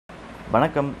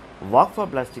வணக்கம். Walk for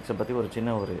பிளாஸ்டிக்ஸை பற்றி ஒரு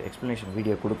சின்ன எக்ஸ்ப்ளனேஷன்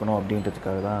வீடியோ கொடுக்கணும்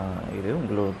அப்படின்றதுக்காக தான் இது.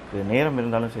 உங்களுக்கு நேரம்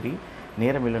இருந்தாலும் சரி,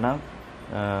 நேரம் இல்லைன்னா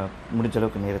முடிஞ்ச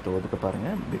அளவுக்கு நேரத்தை ஒதுக்க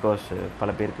பாருங்கள். பிகாஸ்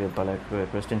பல பேருக்கு பல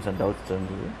கொஸ்டின்ஸ் அண்ட் டவுட்ஸ்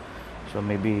இருந்தது. ஸோ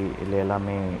மேபி இதில்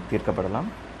எல்லாமே தீர்க்கப்படலாம்.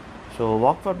 ஸோ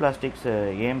வாக் ஃபார் பிளாஸ்டிக்ஸ்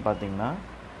ஏன் பார்த்தீங்கன்னா,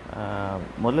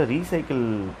 முதல்ல ரீசைக்கிள்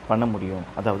பண்ண முடியும்,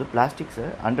 அதாவது பிளாஸ்டிக்ஸை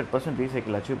 100%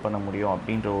 ரீசைக்கிள் அச்சீவ் பண்ண முடியும்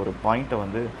அப்படின்ற ஒரு பாயிண்ட்டை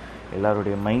வந்து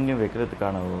எல்லாருடைய மைண்ட்லையும்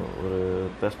வைக்கிறதுக்கான ஒரு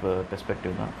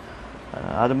பெர்ஸ்பெக்டிவ் தான்.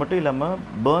 அது மட்டும் இல்லாமல்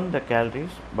burn the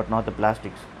calories but not the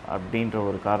plastics அப்படின்ற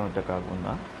ஒரு காரணத்துக்காகவும்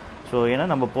தான். ஸோ ஏன்னா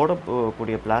நம்ம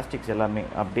போடக்கூடிய பிளாஸ்டிக்ஸ் எல்லாமே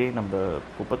அப்படியே நம்ம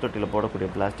குப்பை தொட்டியில் போடக்கூடிய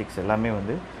பிளாஸ்டிக்ஸ் எல்லாமே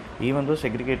வந்து ஈவன் தோ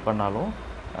செக்ரிகேட் பண்ணாலும்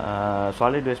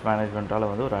சாலிட் வேஸ்ட்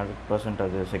மேனேஜ்மெண்ட்டால் வந்து ஒரு 100%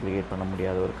 அது செக்ரிகேட் பண்ண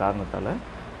முடியாத ஒரு காரணத்தால்,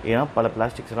 ஏன்னா பல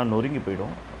பிளாஸ்டிக்ஸ் எல்லாம் நொறுங்கி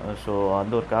போயிடும். ஸோ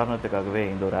அந்த ஒரு காரணத்துக்காகவே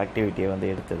இந்த ஒரு ஆக்டிவிட்டியை வந்து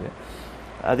எடுத்தது.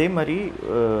 அதே மாதிரி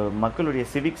மக்களுடைய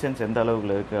சிவிக் சென்ஸ் எந்த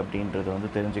அளவுக்கு இருக்குது அப்படின்றத வந்து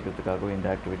தெரிஞ்சுக்கிறதுக்காகவும் இந்த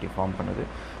ஆக்டிவிட்டி ஃபார்ம் பண்ணுது.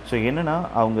 ஸோ என்னென்னா,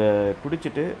 அவங்க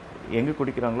குடிச்சிட்டு எங்கே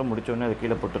குடிக்கிறாங்களோ முடித்தோடனே அதை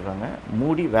கீழே போட்டுடுறாங்க,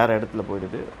 மூடி வேறு இடத்துல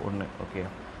போயிடுது ஒன்று. ஓகே,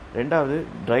 ரெண்டாவது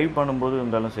ட்ரைவ் பண்ணும்போது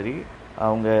இருந்தாலும் சரி,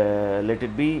 அவங்க லெட்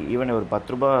இட் பி ஈவன் ஒரு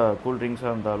 10 ரூபா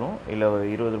கூல்ட்ரிங்க்ஸாக இருந்தாலும் இல்லை ஒரு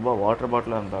 20 ரூபா வாட்டர்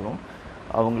பாட்டிலாக இருந்தாலும்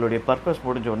அவங்களுடைய பர்பஸ்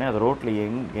முடிஞ்ச உடனே அதை ரோட்டில்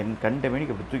என்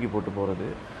கண்டமேனிக்கு அப்படி தூக்கி போட்டு போகிறது.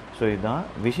 ஸோ இதுதான்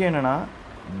விஷயம். என்னென்னா,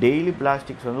 டெய்லி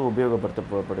பிளாஸ்டிக்ஸ் வந்து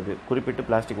உபயோகப்படுத்தப்படுது. குறிப்பிட்டு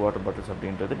பிளாஸ்டிக் வாட்டர் பாட்டில்ஸ்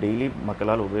அப்படின்றது டெய்லி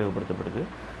மக்களால் உபயோகப்படுத்தப்படுது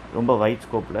ரொம்ப வைட்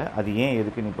ஸ்கோப்பில். அது ஏன்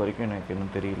எதுக்குன்னு இப்போ வரைக்கும் எனக்கு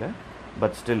இன்னும் தெரியல.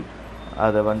 பட் ஸ்டில்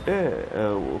அதை வந்துட்டு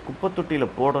குப்பை தொட்டியில்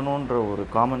போடணுன்ற ஒரு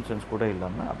காமன் சென்ஸ் கூட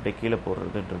இல்லாமல் அப்படியே கீழே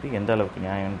போடுறதுன்றது எந்த அளவுக்கு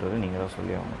நியாயன்றது நீங்கள் தான்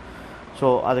சொல்லி ஆகணும். ஸோ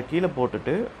அதை கீழே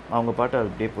போட்டுட்டு அவங்க பாட்டு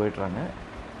அது அப்படியே போயிடுறாங்க.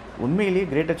 உண்மையிலேயே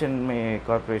கிரேட்டர் சென்னை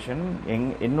கார்ப்பரேஷன்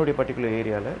என்னுடைய பர்டிகுலர்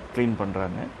ஏரியாவில் க்ளீன்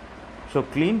பண்ணுறாங்க. ஸோ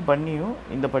க்ளீன் பண்ணியும்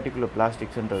இந்த பர்டிகுலர்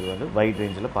பிளாஸ்டிக்ஸ்ன்றது வந்து வைட்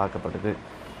ரேஞ்சில் பார்க்கப்படுது.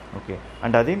 ஓகே,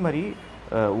 அண்ட் அதே மாதிரி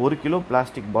 1 கிலோ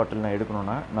பிளாஸ்டிக் பாட்டில் நான்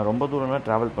எடுக்கணுன்னா நான் ரொம்ப தூரம்லாம்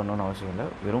ட்ராவல் பண்ணணும்னு அவசியம் இல்லை.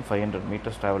 வெறும் 500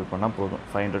 மீட்டர்ஸ் ட்ராவல் பண்ணால் போதும்.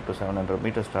 500 to 700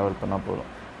 மீட்டர்ஸ் ட்ராவல் பண்ணால் போதும்.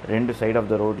 2 சைட்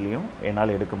ஆஃப் த ரோட்லேயும்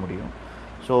என்னால் எடுக்க முடியும்.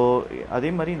 ஸோ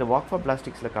அதே மாதிரி இந்த வாக் ஃபார்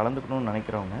பிளாஸ்டிக்ஸில் கலந்துக்கணும்னு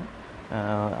நினைக்கிறவங்க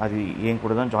அது என்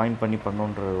கூட தான் ஜாயின் பண்ணி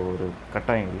பண்ணணுன்ற ஒரு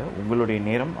கட்டாயம் இல்லை. உங்களுடைய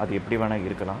நேரம் அது எப்படி வேணால்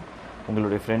இருக்கலாம்.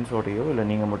 உங்களுடைய ஃப்ரெண்ட்ஸோடையோ இல்லை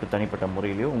நீங்கள் மட்டும் தனிப்பட்ட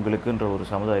முறையிலையோ உங்களுக்குன்ற ஒரு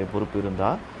சமுதாய பொறுப்பு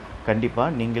இருந்தால்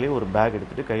கண்டிப்பாக நீங்களே ஒரு பேக்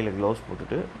எடுத்துகிட்டு கையில் க்ளவுஸ்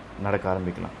போட்டுட்டு நடக்க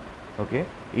ஆரம்பிக்கலாம். ஓகே,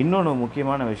 இன்னொன்று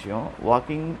முக்கியமான விஷயம்,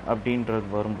 வாக்கிங் அப்படின்றது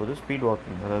வரும்போது ஸ்பீட்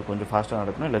வாக்கிங், அதாவது கொஞ்சம் ஃபாஸ்ட்டாக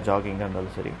நடக்கணும், இல்லை ஜாகிங்காக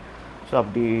இருந்தாலும் சரி. ஸோ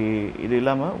அப்படி இது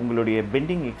இல்லாமல் உங்களுடைய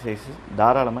பெண்டிங் எக்ஸசைஸஸ்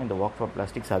தாராளமாக இந்த வாக் ஃபார்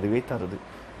பிளாஸ்டிக்ஸ் அதுவே தருது.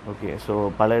 ஓகே, ஸோ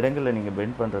பல இடங்களில் நீங்கள்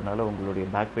பெண்ட் பண்ணுறதுனால உங்களுடைய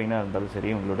பேக் பெயினாக இருந்தாலும்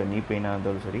சரி, உங்களோட நீ பெயினாக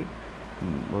இருந்தாலும் சரி,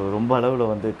 ரொம்ப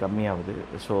அளவில் வந்து கம்மியாகுது.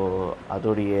 ஸோ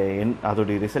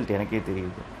அதோடைய ரிசல்ட் எனக்கே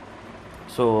தெரியுது.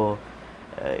 ஸோ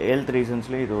ஹெல்த்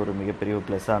ரீசன்ஸ்லேயே இது ஒரு மிகப்பெரிய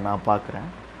ப்ளஸ்ஸாக நான் பார்க்குறேன்.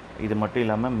 இது மட்டும்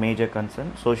இல்லாமல் major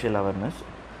concern social awareness.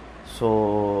 So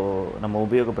நம்ம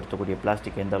உபயோகப்படுத்தக்கூடிய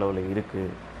பிளாஸ்டிக் எந்த அளவில்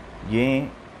இருக்குது, ஏன்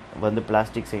வந்து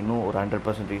பிளாஸ்டிக்ஸை இன்னும் ஒரு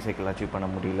 100% ரீசைக்கிள் அச்சீவ் பண்ண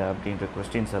முடியல அப்படின்ற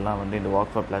கொஸ்டின்ஸ் எல்லாம் வந்து இந்த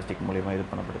வாக் ஃபார் பிளாஸ்டிக் மூலிமா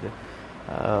இது பண்ணப்படுது.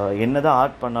 என்ன தான்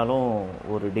ஆர்ட் பண்ணாலும்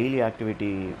ஒரு டெய்லி ஆக்டிவிட்டி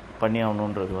பண்ணி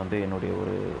ஆகணுன்றது வந்து என்னுடைய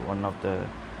ஒரு ஒன் ஆஃப் த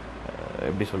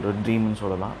எப்படி சொல்கிறது ட்ரீம்னு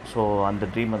சொல்லலாம். ஸோ அந்த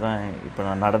ட்ரீமை தான் இப்போ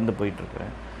நான் நடந்து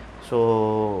போயிட்டுருக்கிறேன். So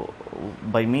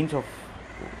by means of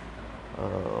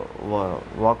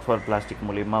walk for plastic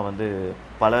மூலிமா வந்து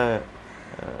பல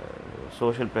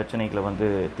சோஷியல் பிரச்சனைகளை வந்து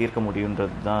தீர்க்க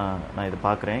முடியுன்றது தான் நான் இதை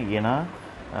பார்க்குறேன். ஏன்னா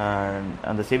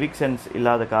அந்த சிவிக் சென்ஸ்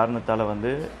இல்லாத காரணத்தால் வந்து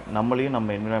நம்மளையும்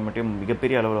நம்ம என்விரான்மெண்ட்டையும்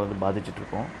மிகப்பெரிய அளவில் வந்து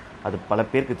பாதிச்சிட்ருக்கோம். அது பல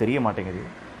பேருக்கு தெரிய மாட்டேங்குது.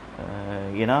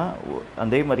 ஏன்னா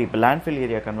அதே மாதிரி இப்போ லேண்ட்ஃபில்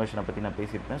ஏரியா கன்வர்ஷனை பற்றி நான்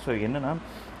பேசியிருக்கேன். ஸோ என்னென்னா,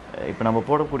 இப்போ நம்ம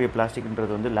போடக்கூடிய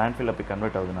பிளாஸ்டிக்ன்றது வந்து லேண்ட்ஃபில்ல போய்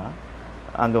கன்வெர்ட் ஆகுதுன்னா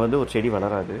அங்கே வந்து ஒரு செடி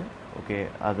வளராது. ஓகே,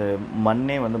 அது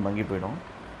மண்ணே வந்து மங்கி போயிடும்.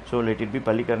 ஸோ லெட் இட் பி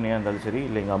பள்ளிக்கரணையாக இருந்தாலும் சரி,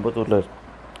 இல்லை இங்கே அம்பத்தூரில்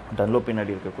டன்லோ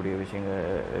பின்னாடி இருக்கக்கூடிய விஷயங்கள்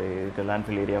இருக்க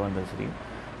லேண்ட்ஃபில் ஏரியாவாக இருந்தாலும் சரி,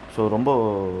 ஸோ ரொம்ப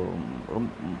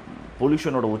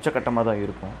பொல்யூஷனோட உச்சக்கட்டமாக தான்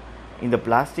இருக்கும். இந்த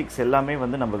பிளாஸ்டிக்ஸ் எல்லாமே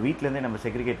வந்து நம்ம வீட்டிலேருந்தே நம்ம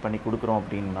செக்ரிகேட் பண்ணி கொடுக்குறோம்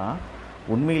அப்படின்னா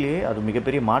உண்மையிலேயே அது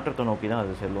மிகப்பெரிய மாற்றத்தை நோக்கி தான்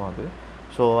அது செல்லும் அது.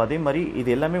 ஸோ அதே மாதிரி இது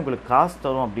எல்லாமே உங்களுக்கு காசு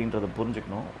தரும் அப்படின்றத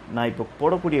புரிஞ்சுக்கணும். நான் இப்போ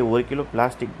போடக்கூடிய 1 கிலோ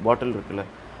பிளாஸ்டிக் பாட்டில் இருக்குல்ல,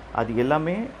 அது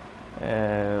எல்லாமே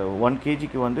 1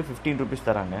 kgக்கு வந்து 15 rupees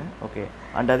தராங்க. ஓகே,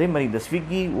 அண்ட் அதே மாதிரி இந்த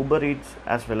Swiggy, Uber eats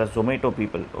as well as Zomato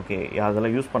people, okay,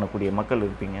 அதெல்லாம் யூஸ் பண்ணக்கூடிய மக்கள்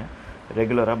இருப்பீங்க,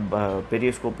 ரெகுலராக பெரிய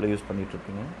ஸ்கோப்பில் யூஸ்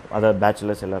பண்ணிகிட்ருப்பீங்க, அதாவது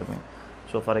பேச்சுலர்ஸ் எல்லாருமே.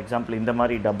 ஸோ ஃபார் எக்ஸாம்பிள் இந்த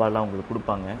மாதிரி டப்பாலாம் உங்களுக்கு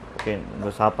கொடுப்பாங்க. ஓகே,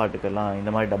 உங்கள் சாப்பாட்டுக்கெல்லாம்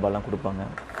இந்த மாதிரி டப்பாலாம் கொடுப்பாங்க.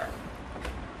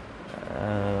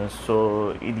 ஸோ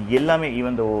இது எல்லாமே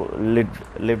ஈவன் த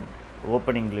லிட்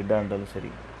ஓப்பனிங் லிட்டாக இருந்தாலும்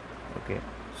சரி. ஓகே,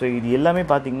 ஸோ இது எல்லாமே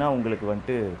பார்த்திங்கன்னா உங்களுக்கு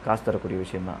வந்துட்டு காசு தரக்கூடிய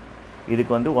விஷயந்தான்.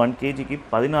 இதுக்கு வந்து 1 kgக்கு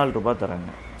 14 ரூபா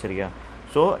தராங்க. சரியா?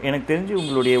 ஸோ எனக்கு தெரிஞ்சு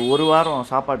உங்களுடைய ஒரு வாரம்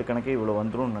சாப்பாட்டு கணக்கே இவ்வளோ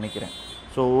வந்துடும் நினைக்கிறேன்.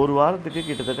 ஸோ ஒரு வாரத்துக்கு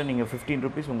கிட்டத்தட்ட நீங்கள் 15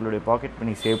 ருபீஸ் உங்களுடைய பாக்கெட்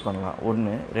பண்ணி சேவ் பண்ணலாம்.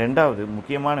 ஒன்று. ரெண்டாவது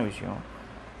முக்கியமான விஷயம்,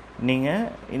 நீங்கள்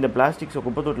இந்த பிளாஸ்டிக்ஸை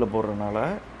குப்பை தொட்டியில் போடுறதுனால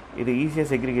இதை ஈஸியாக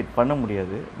செக்ரிகேட் பண்ண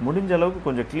முடியாது. முடிஞ்ச அளவுக்கு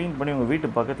கொஞ்சம் க்ளீன் பண்ணி உங்கள் வீட்டு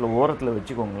பக்கத்தில் ஓரத்தில்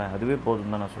வச்சுக்கோங்களேன், அதுவே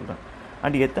போதும் தான் நான் சொல்கிறேன்.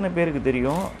 அண்ட் எத்தனை பேருக்கு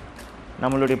தெரியும்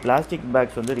நம்மளுடைய பிளாஸ்டிக்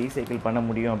பேக்ஸ் வந்து ரீசைக்கிள் பண்ண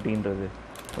முடியும் அப்படின்றது?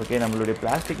 ஓகே, நம்மளுடைய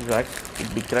பிளாஸ்டிக் பேக்ஸ்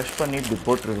இப்படி க்ரஷ் பண்ணி இப்படி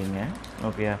போட்டுருவீங்க.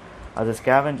 ஓகே, அதை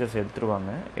ஸ்கேவெஞ்சர்ஸ்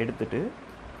எடுத்துருவாங்க. எடுத்துகிட்டு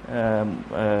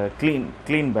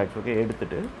க்ளீன் பேக்ஸ் ஓகே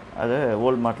எடுத்துகிட்டு அதை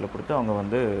வால்மார்ட்டில் கொடுத்து அவங்க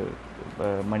வந்து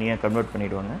மணியாக கன்வெர்ட்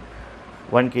பண்ணிவிடுவாங்க.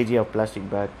 1 kg of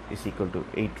plastic bag is equal to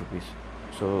 8 rupees.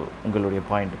 So உங்களுடைய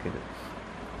பாயிண்ட்டுக்கு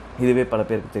இதுவே பல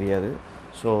பேருக்கு தெரியாது.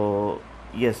 So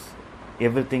S,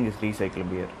 everything is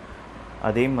recyclable here.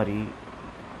 அதே மாதிரி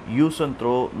யூஸ் அண்ட்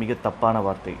த்ரோ மிக தப்பான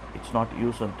வார்த்தை. It's not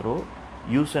use and throw,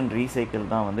 use and recycle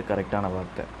தான் வந்து கரெக்டான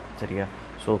வார்த்தை. சரியா?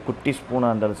 ஸோ குட்டி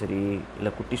ஸ்பூனாக இருந்தாலும் சரி,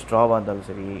 இல்லை குட்டி ஸ்ட்ராவாக இருந்தாலும்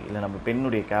சரி, இல்லை நம்ம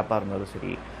பெண்ணுடைய கேப்பாக இருந்தாலும்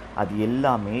சரி, அது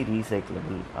எல்லாமே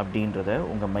ரீசைக்கிளபிள் அப்படின்றத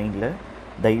உங்கள் மைண்டில்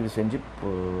தயவு செஞ்சு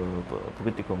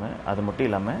புகுத்திக்கோங்க. அது மட்டும்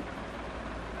இல்லாமல்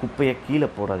குப்பையை கீழே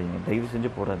போடாதீங்க, தயவு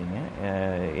செஞ்சு போடாதீங்க.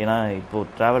 ஏன்னா இப்போது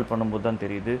ட்ராவல் பண்ணும்போது தான்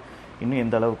தெரியுது இன்னும்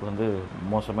எந்த அளவுக்கு வந்து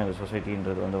மோசமாக இந்த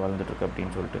சொசைட்டின்றது வந்து வளர்ந்துட்டுருக்கு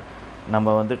அப்படின்னு சொல்லிட்டு. நம்ம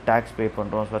வந்து டேக்ஸ் பே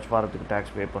பண்ணுறோம், ஸ்வச் பாரத்துக்கு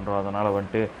டேக்ஸ் பே பண்ணுறோம், அதனால்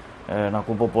வந்துட்டு நான்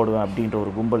குப்பை போடுவேன் அப்படின்ற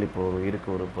ஒரு கும்பல் இப்போது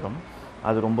இருக்குது ஒரு புறம்.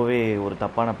 அது ரொம்பவே ஒரு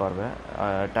தப்பான பார்வை.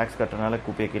 டேக்ஸ் கட்டுறதுனால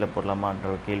குப்பையை கீழே போடலாமான்ற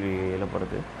ஒரு கேள்வி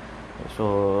எழுப்படுது. ஸோ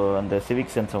அந்த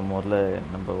சிவிக் சென்ஸை முதல்ல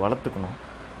நம்ம வளர்த்துக்கணும்.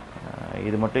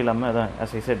 இது மட்டும் இல்லாமல் அதான்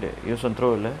as I said, use and throw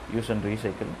இல்லை, use and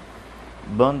recycle.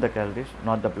 burn the calories,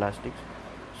 not the plastics.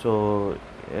 So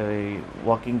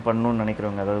walking பண்ணணுன்னு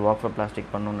நினைக்கிறவங்க, அதாவது வாக் ஃபார்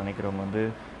பிளாஸ்டிக் பண்ணணுன்னு நினைக்கிறவங்க வந்து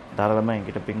தாராளமாக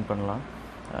என்கிட்ட பிங் பண்ணலாம்.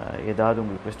 ஏதாவது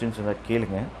உங்களுக்கு கொஸ்டின்ஸ் இருந்தால்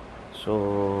கேளுங்க. ஸோ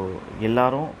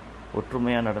எல்லோரும்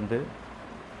ஒற்றுமையாக நடந்து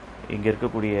இங்கே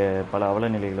இருக்கக்கூடிய பல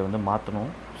அவலநிலைகளை வந்து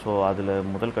மாற்றணும். ஸோ அதில்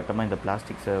முதல் கட்டமாக இந்த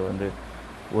பிளாஸ்டிக்ஸை வந்து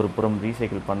ஒரு புறம்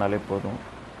ரீசைக்கிள் பண்ணாலே போதும்,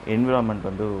 என்விரான்மெண்ட்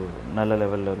வந்து நல்ல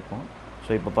லெவலில் இருக்கும்.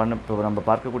 ஸோ இப்போ நம்ம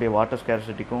பார்க்கக்கூடிய வாட்டர்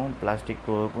ஸ்கேர்சிட்டிக்கும்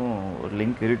பிளாஸ்டிக்கும் ஒரு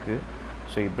லிங்க் இருக்குது.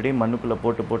 ஸோ இப்படியே மண்ணுக்குள்ளே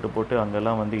போட்டு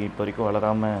அங்கெல்லாம் வந்து இப்போ வரைக்கும்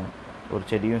வளராமல் ஒரு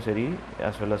செடியும் சரி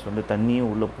as well as வந்து தண்ணியும்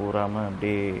உள்ளே போகாமல்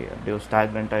அப்படியே ஒரு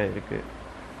ஸ்டாக்னண்ட்டாக இருக்குது.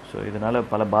 ஸோ இதனால்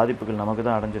பல பாதிப்புகள் நமக்கு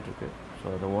தான் அடைஞ்சிட்ருக்கு. ஸோ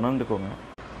அதை உணர்ந்துக்கோங்க.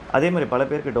 அதே மாதிரி பல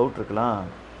பேருக்கு டவுட் இருக்கலாம்,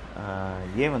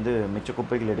 ஏன் வந்து மிச்ச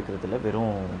குப்பைகள் எடுக்கிறதுல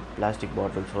வெறும் பிளாஸ்டிக்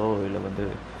பாட்டில்ஸோ இல்லை வந்து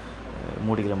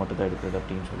மூடிகளை மட்டும்தான் எடுக்கிறது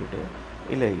அப்படின்னு சொல்லிட்டு.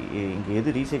 இல்லை, இங்கே எது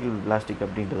ரீசைக்கிள் பிளாஸ்டிக்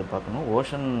அப்படின்றத பார்க்கணும்.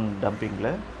 ஓஷன்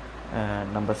டம்பிங்கில்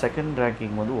நம்ம செகண்ட்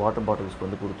ரேங்கிங் வந்து வாட்டர் பாட்டில்ஸ்க்கு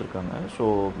வந்து கொடுத்துருக்காங்க. ஸோ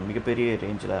மிகப்பெரிய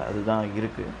ரேஞ்சில் அதுதான்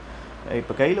இருக்குது.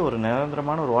 இப்போ கையில் ஒரு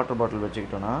நிரந்தரமான ஒரு வாட்டர் பாட்டில்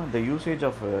வச்சுக்கிட்டோன்னா இந்த யூசேஜ்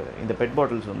ஆஃப் இந்த பெட்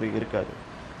பாட்டில்ஸ் வந்து இருக்காது.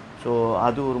 ஸோ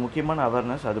அது ஒரு முக்கியமான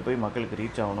அவேர்னஸ், அது போய் மக்களுக்கு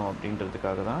ரீச் ஆகணும்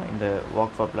அப்படின்றதுக்காக தான் இந்த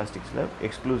வாக் ஃபார் பிளாஸ்டிக்ஸில்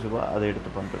எக்ஸ்க்ளூசிவாக அதை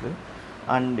எடுத்து பண்ணுறது.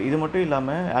 அண்ட் இது மட்டும்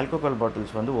இல்லாமல் ஆல்கோஹால்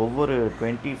பாட்டில்ஸ் வந்து ஒவ்வொரு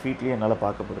 20 ஃபீட்லேயும் என்னால்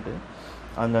பார்க்கப்படுது.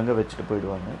 அங்கங்கே வச்சுட்டு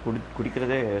போயிடுவாங்க.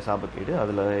 குடிக்கிறதே சாபக்கேடு,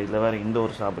 இதில் வேறு இந்த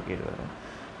ஒரு சாபக்கேடு வேறு.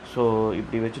 ஸோ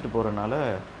இப்படி வச்சுட்டு போகிறனால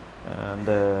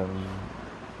அந்த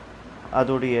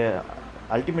அதோடைய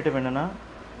அல்டிமேட்டம் என்னென்னா,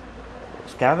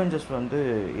 ஸ்கேவெஞ்சர்ஸ் வந்து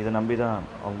இதை நம்பி தான்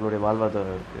அவங்களுடைய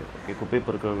வாழ்வாதாரம் இருக்குது. குப்பை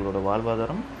பொருட்களோட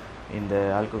வாழ்வாதாரம் இந்த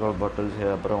ஆல்கஹால் பாட்டில்ஸ்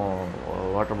அப்புறம்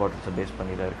வாட்டர் பாட்டில்ஸை பேஸ்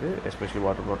பண்ணி தான் இருக்குது. Especially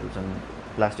water bottles and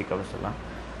plastic covers எல்லாம்.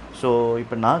 ஸோ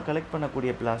இப்போ நான் கலெக்ட்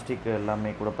பண்ணக்கூடிய பிளாஸ்டிக்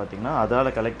எல்லாமே கூட பார்த்திங்கன்னா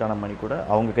அதால் கலெக்ட் ஆன மணி கூட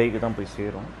அவங்க கைக்கு தான் போய்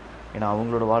சேரும். ஏன்னா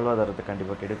அவங்களோட வாழ்வாதாரத்தை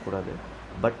கண்டிப்பாக கெடுக்கக்கூடாது.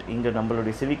 பட் இங்கே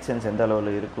நம்மளுடைய சிவிக் சென்ஸ் எந்த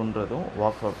அளவில் இருக்குன்றதும்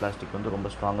வாக் ஃபார் பிளாஸ்டிக் வந்து ரொம்ப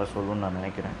ஸ்ட்ராங்காக சொல்லணும்னு நான்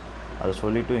நினைக்கிறேன். அதை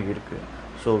சொல்லிட்டும் இருக்குது.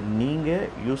 ஸோ நீங்கள்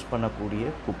யூஸ் பண்ணக்கூடிய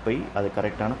குப்பை அது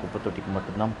கரெக்டான குப்பை தொட்டிக்கு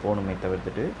மட்டும்தான் போகணுமே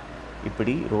தவிர்த்துட்டு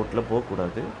இப்படி ரோட்டில்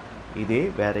போகக்கூடாது. இதே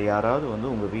வேறு யாராவது வந்து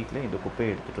உங்கள் வீட்டில் இந்த குப்பையை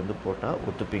எடுத்துகிட்டு வந்து போட்டால்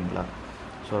ஒத்துப்பீங்களா?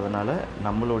 ஸோ அதனால்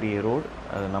நம்மளுடைய ரோடு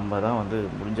அது நம்ம தான் வந்து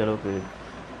முடிஞ்ச அளவுக்கு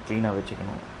க்ளீனாக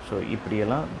வச்சுக்கணும். ஸோ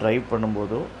இப்படியெல்லாம் ட்ரைவ்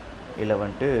பண்ணும்போதோ இல்லை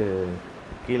வந்துட்டு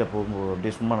கீழே போகும்போது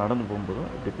அப்படியே சும்மா நடந்து போகும்போதும்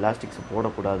இப்படி பிளாஸ்டிக்ஸை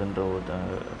போடக்கூடாதுன்ற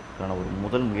ஒரு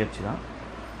முதல் முயற்சி தான்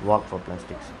வாக் ஃபார்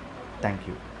பிளாஸ்டிக்ஸ்.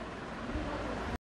 தேங்க்யூ.